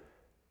people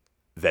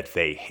that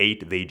they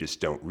hate. They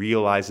just don't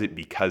realize it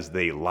because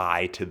they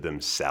lie to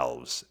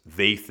themselves.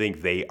 They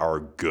think they are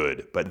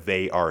good, but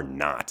they are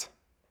not.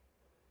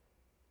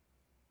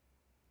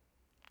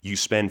 You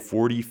spend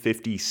 40,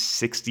 50,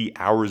 60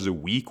 hours a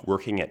week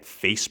working at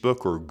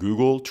Facebook or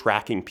Google,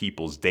 tracking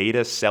people's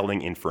data,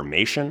 selling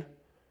information,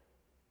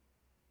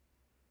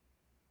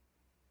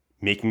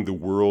 making the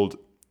world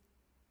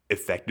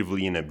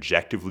effectively and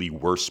objectively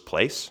worse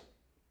place.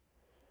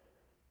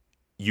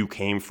 You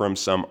came from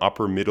some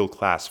upper middle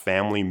class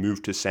family,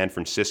 moved to San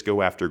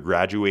Francisco after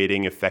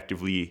graduating,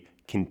 effectively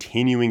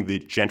continuing the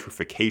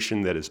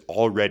gentrification that is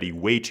already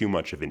way too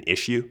much of an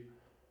issue,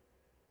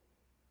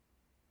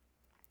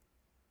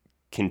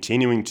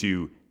 continuing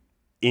to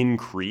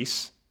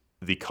increase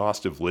the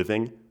cost of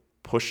living,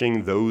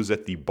 pushing those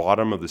at the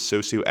bottom of the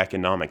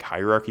socioeconomic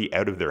hierarchy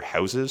out of their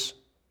houses.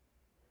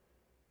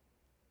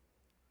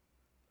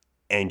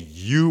 And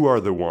you are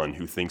the one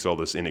who thinks all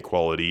this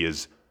inequality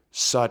is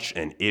such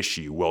an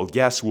issue. Well,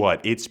 guess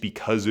what? It's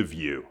because of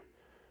you.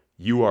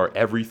 You are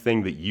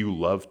everything that you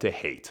love to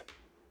hate.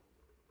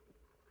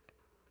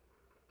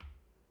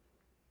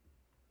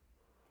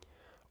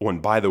 Oh,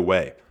 and by the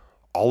way,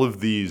 all of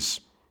these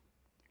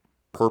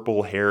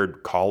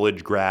purple-haired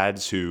college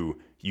grads who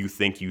you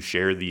think you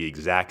share the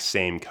exact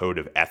same code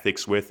of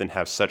ethics with and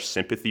have such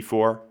sympathy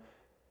for,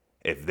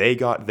 if they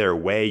got their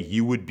way,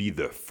 you would be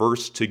the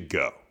first to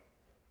go.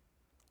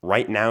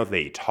 Right now,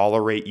 they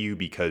tolerate you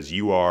because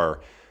you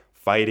are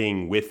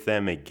fighting with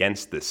them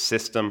against the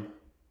system.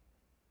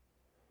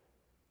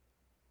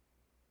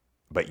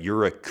 But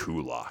you're a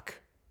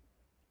kulak.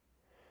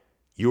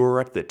 You're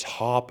at the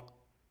top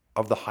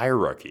of the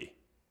hierarchy.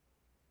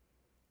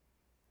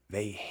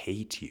 They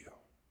hate you.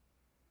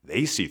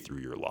 They see through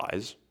your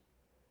lies.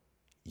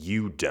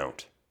 You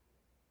don't.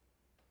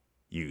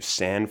 You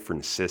San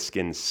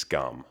Franciscan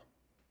scum.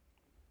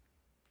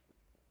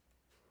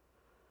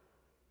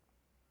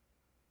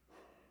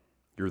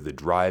 You're the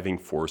driving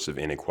force of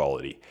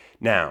inequality.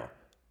 Now,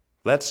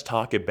 let's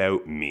talk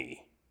about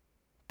me.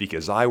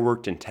 Because I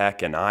worked in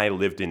tech and I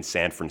lived in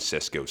San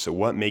Francisco. So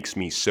what makes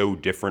me so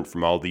different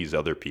from all these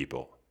other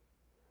people?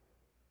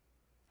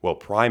 Well,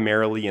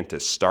 primarily and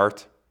to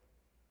start,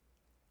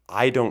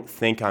 I don't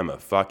think I'm a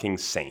fucking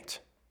saint.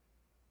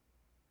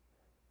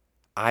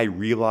 I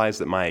realize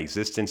that my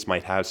existence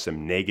might have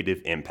some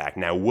negative impact.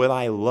 Now, would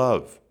I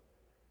love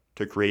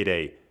to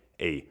create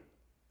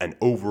an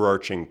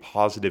overarching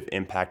positive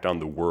impact on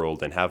the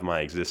world and have my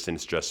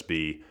existence just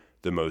be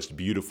the most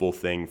beautiful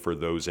thing for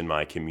those in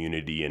my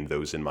community and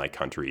those in my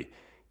country?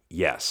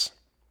 Yes.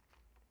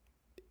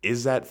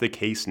 Is that the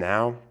case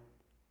now?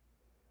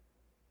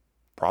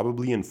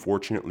 Probably,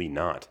 unfortunately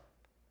not.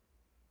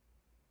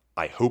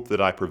 I hope that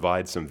I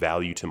provide some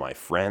value to my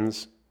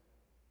friends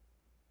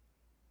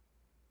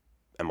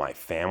and my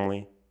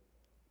family.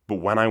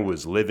 But when I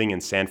was living in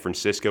San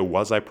Francisco,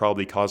 was I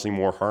probably causing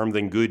more harm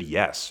than good?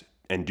 Yes.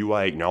 And do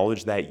I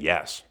acknowledge that?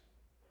 Yes.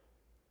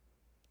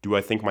 Do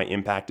I think my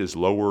impact is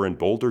lower in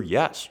Boulder?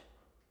 Yes.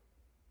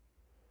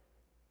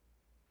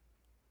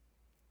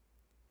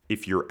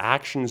 If your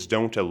actions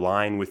don't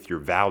align with your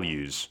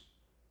values,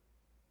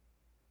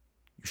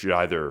 you should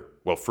either,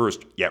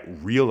 first,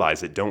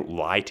 realize it, don't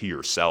lie to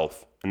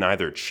yourself, and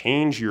either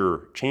change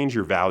your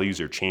values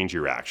or change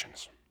your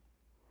actions.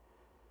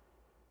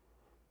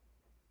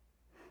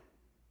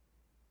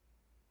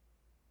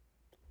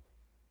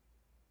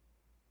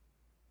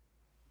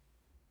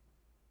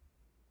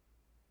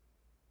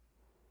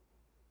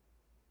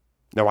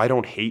 Now, I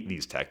don't hate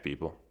these tech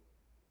people.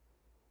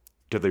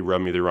 Do they rub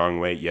me the wrong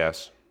way?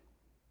 Yes.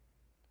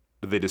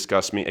 Do they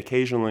disgust me?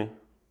 Occasionally.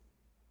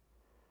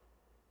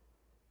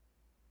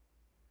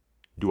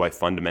 Do I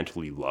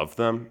fundamentally love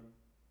them?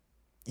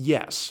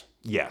 Yes.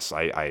 Yes,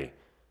 I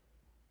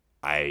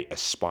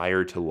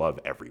aspire to love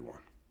everyone.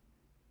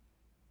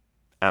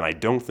 And I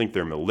don't think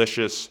they're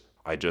malicious.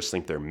 I just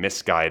think they're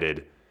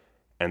misguided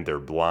and they're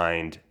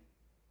blind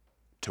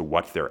to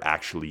what they're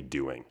actually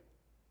doing.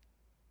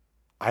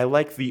 I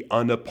like the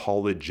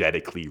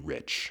unapologetically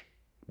rich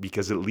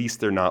because at least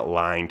they're not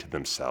lying to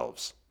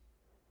themselves.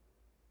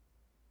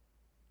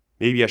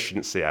 Maybe I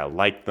shouldn't say I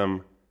like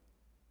them.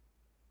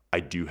 I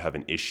do have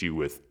an issue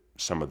with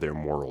some of their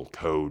moral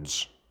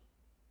codes.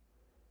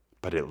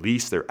 But at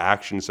least their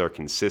actions are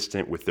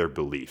consistent with their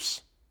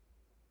beliefs.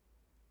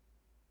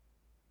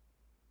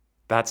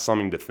 That's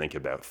something to think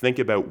about. Think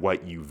about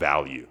what you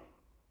value,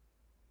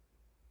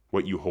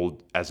 what you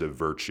hold as a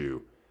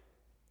virtue,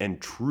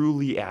 and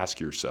truly ask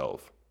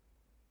yourself,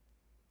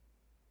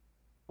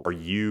 are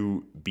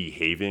you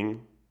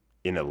behaving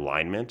in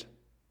alignment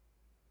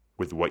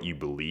with what you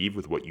believe,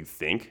 with what you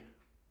think,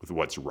 with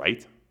what's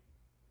right?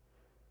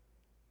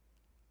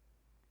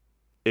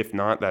 If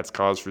not, that's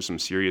cause for some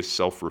serious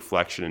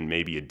self-reflection and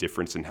maybe a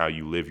difference in how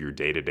you live your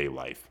day-to-day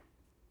life.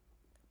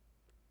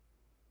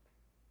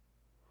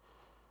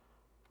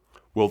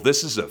 Well,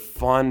 this is a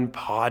fun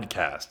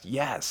podcast.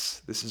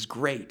 Yes, this is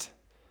great.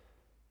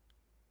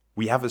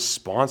 We have a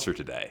sponsor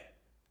today.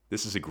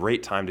 This is a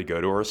great time to go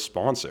to our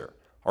sponsor.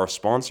 Our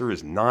sponsor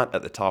is not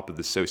at the top of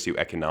the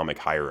socioeconomic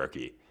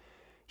hierarchy.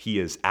 He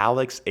is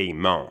Alex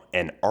Aymon,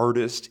 an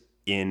artist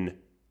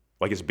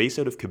is based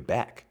out of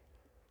Quebec.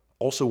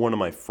 Also one of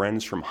my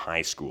friends from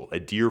high school, a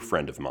dear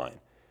friend of mine.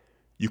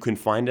 You can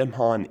find him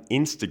on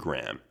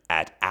Instagram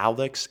at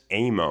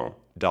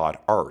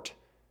alexamond.art.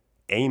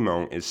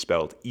 Amond is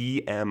spelled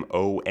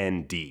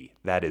E-M-O-N-D.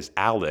 That is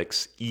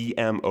Alex,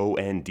 E-M-O-N-D.art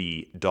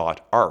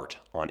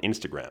on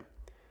Instagram.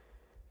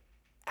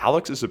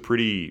 Alex is a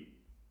pretty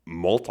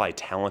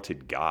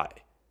multi-talented guy.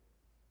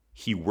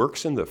 He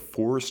works in the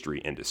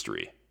forestry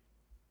industry,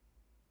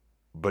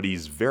 but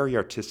he's very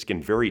artistic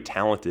and very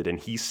talented,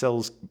 and he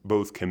sells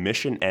both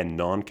commission and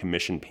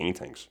non-commission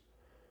paintings.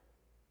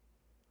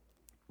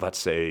 Let's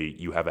say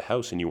you have a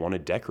house and you want to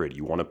decorate,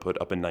 you want to put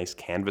up a nice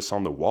canvas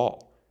on the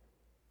wall.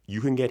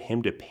 You can get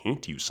him to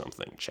paint you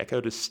something. Check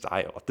out his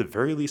style. At the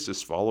very least,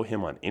 just follow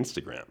him on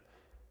Instagram.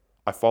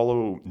 I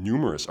follow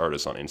numerous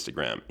artists on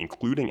Instagram,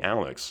 including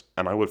Alex,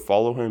 and I would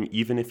follow him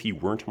even if he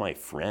weren't my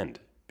friend,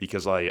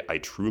 because I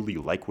truly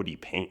like what he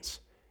paints.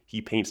 He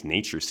paints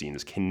nature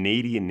scenes,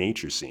 Canadian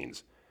nature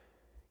scenes.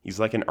 He's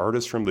like an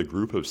artist from the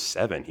Group of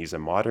Seven. He's a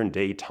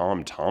modern-day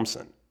Tom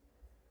Thompson.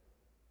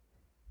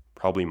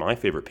 Probably my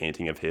favorite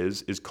painting of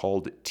his is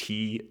called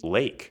T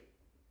Lake.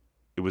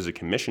 It was a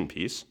commission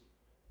piece,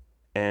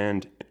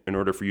 and in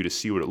order for you to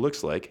see what it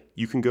looks like,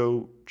 you can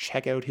go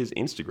check out his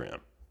Instagram.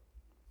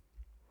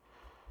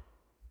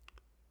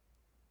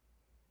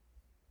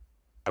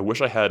 I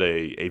wish I had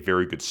a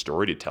very good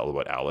story to tell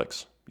about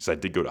Alex, because I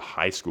did go to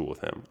high school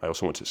with him. I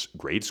also went to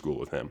grade school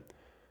with him.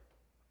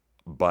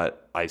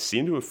 But I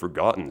seem to have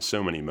forgotten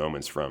so many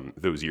moments from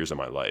those years of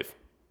my life.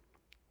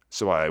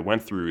 So I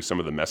went through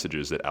some of the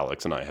messages that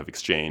Alex and I have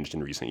exchanged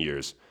in recent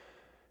years,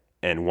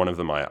 and one of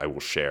them I will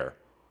share.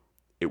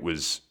 It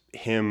was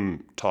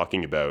him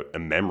talking about a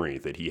memory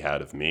that he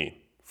had of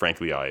me.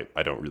 Frankly, I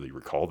don't really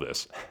recall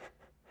this,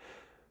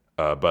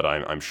 but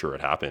I'm sure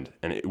it happened,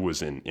 and it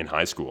was in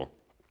high school.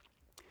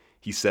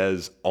 He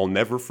says, "I'll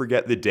never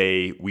forget the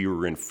day we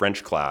were in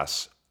French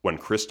class when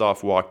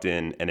Christophe walked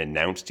in and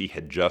announced he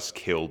had just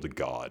killed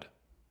God."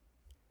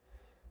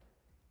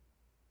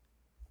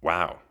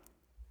 Wow.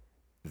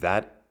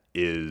 That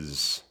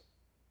is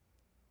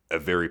a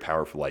very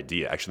powerful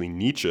idea. Actually,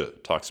 Nietzsche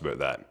talks about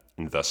that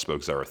in Thus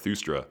Spoke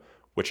Zarathustra,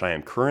 which I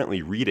am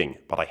currently reading,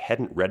 but I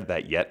hadn't read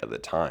that yet at the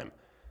time.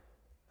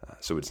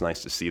 So it's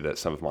nice to see that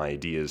some of my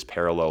ideas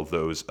parallel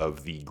those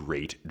of the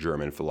great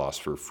German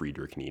philosopher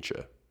Friedrich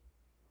Nietzsche.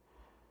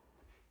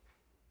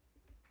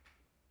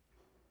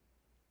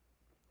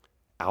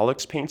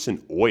 Alex paints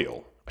in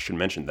oil. I should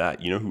mention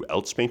that. You know who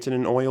else painted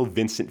in oil?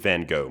 Vincent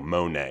van Gogh,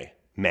 Monet,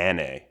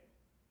 Manet,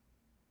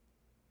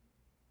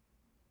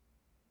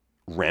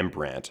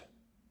 Rembrandt,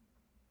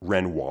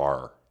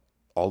 Renoir.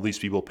 All these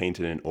people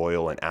painted in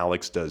oil, and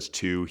Alex does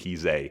too.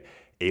 He's a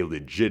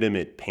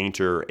legitimate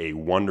painter, a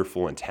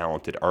wonderful and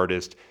talented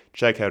artist.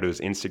 Check out his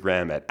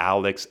Instagram at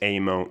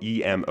alexamond,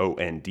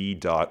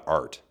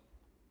 EMOND.art.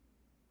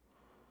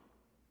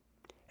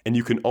 And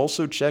you can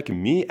also check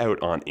me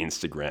out on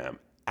Instagram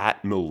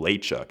at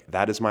Malejczuk.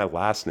 That is my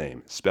last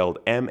name, spelled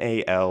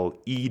Malejczuk.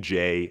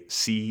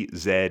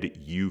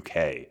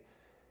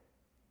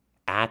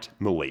 At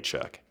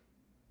Malejczuk.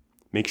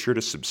 Make sure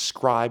to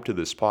subscribe to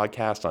this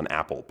podcast on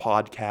Apple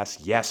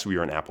Podcasts. Yes, we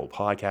are on Apple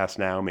Podcasts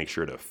now. Make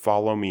sure to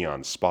follow me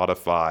on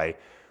Spotify.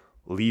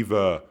 Leave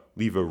a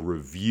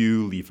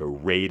review, leave a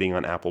rating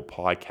on Apple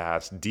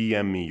Podcasts.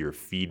 DM me your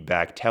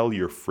feedback. Tell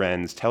your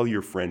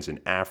friends in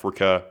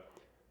Africa.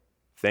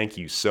 Thank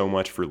you so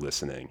much for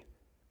listening.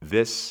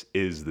 This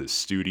is The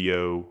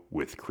Studio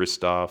with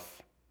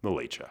Christoph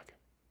Malejczuk.